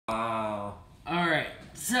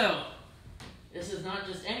So, this is not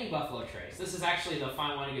just any Buffalo Trace. This is actually the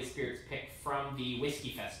Fine Wine and Good Spirits pick from the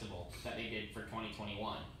Whiskey Festival that they did for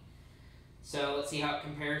 2021. So, let's see how it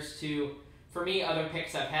compares to, for me, other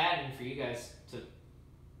picks I've had, and for you guys, to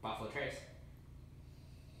Buffalo Trace.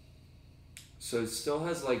 So, it still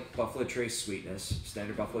has, like, Buffalo Trace sweetness,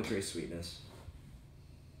 standard Buffalo Trace sweetness.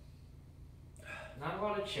 Not a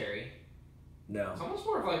lot of cherry. No. It's almost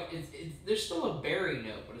more of like, there's still a berry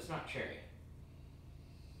note, but it's not cherry.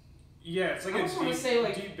 Yeah, it's like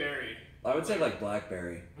a deep berry. I would say like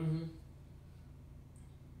blackberry. Mm-hmm.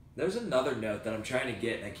 There's another note that I'm trying to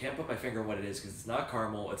get, and I can't put my finger on what it is because it's not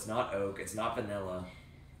caramel, it's not oak, it's not vanilla.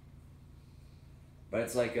 But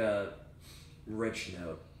it's like a rich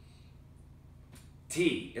note.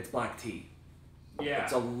 Tea. It's black tea. Yeah.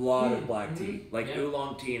 It's a lot of black tea. Like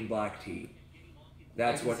oolong tea and black tea.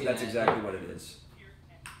 That's exactly what it is.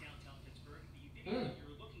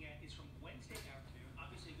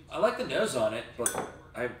 I like the nose on it, but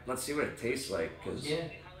let's see what it tastes like, because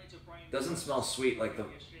it doesn't smell sweet like the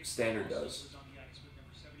standard does.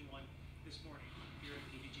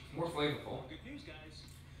 More flavorful.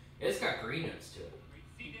 It's got green notes to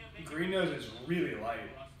it. Green nose is really light.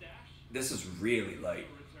 This is really light.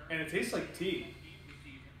 And it tastes like tea.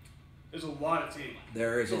 There's a lot of tea.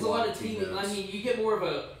 There is a lot of tea. I mean, you get more of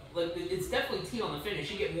a, like, it's definitely tea on the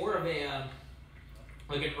finish. You get more of a,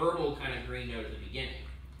 like an herbal kind of green note at the beginning.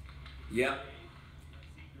 Yep.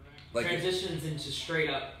 Like transitions into straight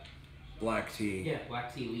up black tea. Yeah,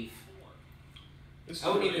 black tea leaf. I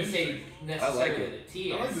wouldn't even say necessarily the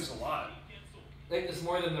tea. I like this a lot. I like this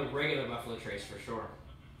more than the regular Buffalo Trace for sure.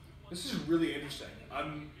 This is really interesting.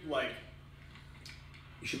 I'm like...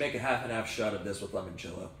 You should make a half and half shot of this with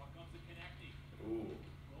limoncello. Ooh.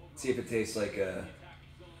 See if it tastes like a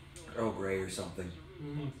Earl Grey or something.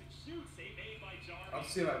 Mm-hmm. I'll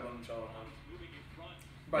see if I have limoncello at home.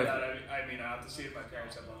 By that, I mean I have to see if my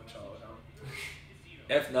parents have limoncello at home.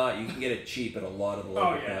 If not, you can get it cheap at a lot of the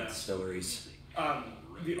local craft distilleries.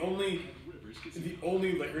 The only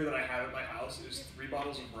liquor that I have at my house is 3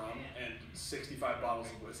 bottles of rum and 65 bottles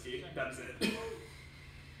of whiskey. That's it.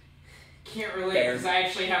 Can't relate because I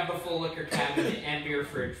actually have the full liquor cabinet and beer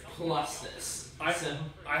fridge plus this. I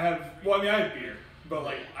have beer, but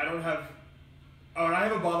like I don't have. Oh, and I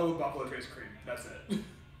have a bottle of Buffalo Trace cream. That's it.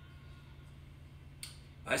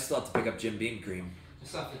 I still have to pick up Jim Beam cream. I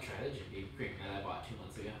still have to try the Jim Beam cream that I bought 2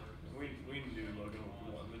 months ago. We knew Logan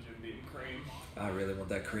would want the Jim Beam cream. I really want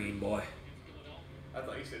that cream, boy. I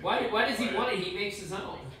thought you said. Why does he want it? He makes his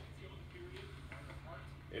own.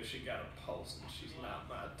 If she got a pulse and she's not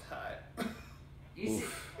my type. And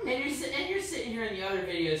you're sitting here in the other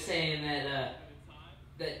video saying that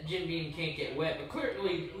that Jim Beam can't get wet, but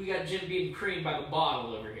clearly we got Jim Beam cream by the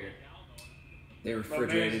bottle over here. They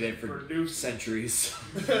refrigerated it for centuries.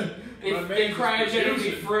 They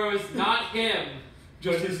cryogenically froze, not him,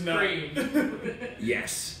 just his cream.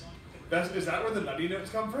 Yes. Is that where the nutty notes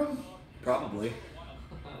come from? Probably.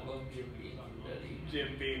 I love Jim Beam nutty.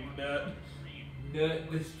 Jim Beam nut.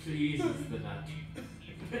 Nut this pleases the nut.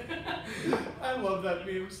 I love that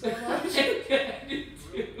meme so much. I do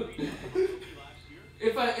too.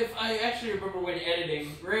 If I actually remember when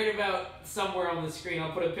editing, right about somewhere on the screen,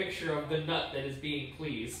 I'll put a picture of the nut that is being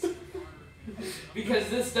pleased. Because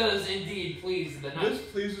this does indeed please the nut. This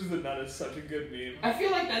pleases the nut is such a good meme. I feel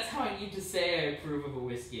like that's how I need to say I approve of a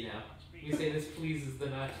whiskey now. You say this pleases the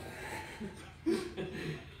nut.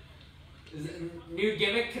 Is it new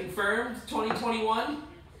gimmick confirmed? 2021?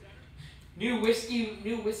 New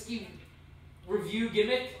whiskey review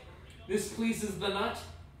gimmick? This pleases the nut?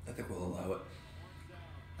 I think we'll allow it.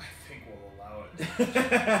 I think we'll allow it. I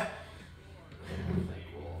think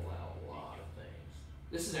we'll allow a lot of things.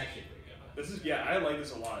 This is actually pretty good. I like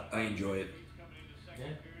this a lot. I enjoy it. Yeah.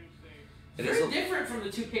 It very different from the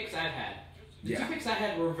 2 picks I've had. The 2 picks I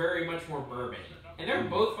had were very much more bourbon, and they're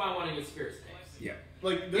both Fine Wine and Good Spirits picks. Yeah.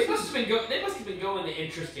 Like they must have been going the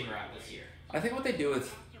interesting route this year. I think what they do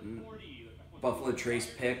with Buffalo Trace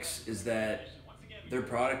picks is that their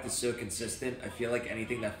product is so consistent. I feel like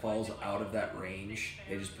anything that falls out of that range,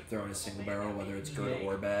 they just throw in a single barrel, whether it's good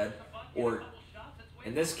or bad, or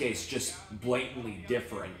in this case, just blatantly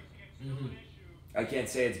different. Mm-hmm. I can't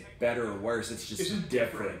say it's better or worse. It's just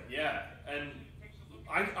different. Yeah, and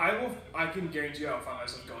I can guarantee I'll find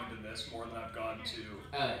myself going to this more than I've gone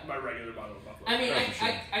to my regular bottle of Buffalo. I mean,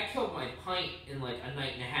 I killed my pint in like a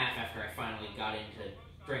night and a half after I finally got into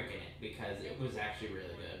drinking it because it was actually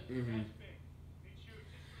really good. Mm-hmm.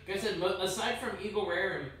 Like I said, aside from Eagle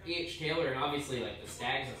Rare and E.H. Taylor and obviously like the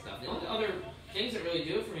Stags and stuff, the only other things that really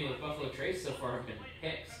do it for me with Buffalo Trace so far have been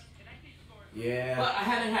picks. Yeah. But I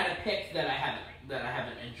haven't had a pick that I haven't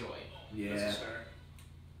haven't enjoyed. Yeah. This is fair.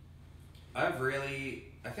 I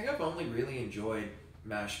think I've only really enjoyed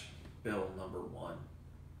Mash Bill number 1.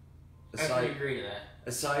 I can agree to that.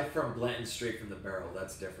 Aside from Blanton straight from the barrel,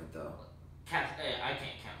 that's different though. I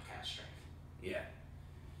can't count cast strength. Yeah.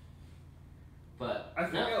 But I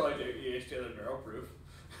think I like the EH Taylor barrel proof.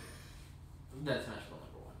 That's Mash Bill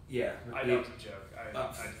number 1. Yeah. I know it's a joke. I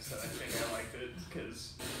just said I think I liked it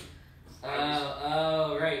because.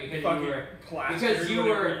 Oh, right, because you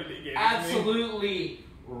were absolutely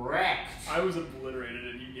wrecked. I was obliterated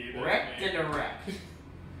and you gave it wrecked to me. and erect.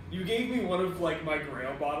 You gave me one of like my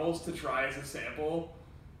Grail bottles to try as a sample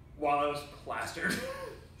while I was plastered.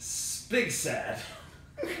 Big sad.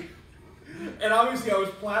 And obviously I was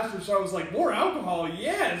plastered, so I was like, more alcohol,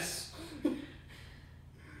 yes!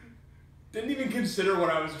 Didn't even consider what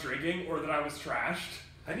I was drinking or that I was trashed.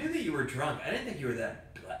 I knew that you were drunk. I didn't think you were that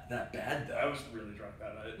bad though. I was really drunk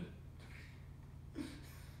that night.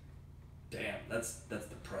 Damn, that's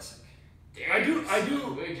depressing. Damn, I do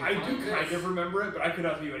this? kind of remember it, but I could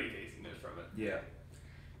not tell you any tastiness from it. Yeah.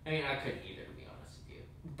 I mean, I couldn't either, to be honest with you.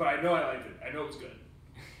 But I know I liked it. I know it was good.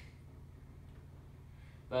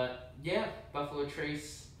 But yeah, Buffalo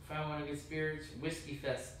Trace, Fine Wine and Good Spirits, Whiskey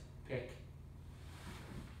Fest pick.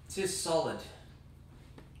 It's just solid.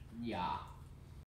 Yeah.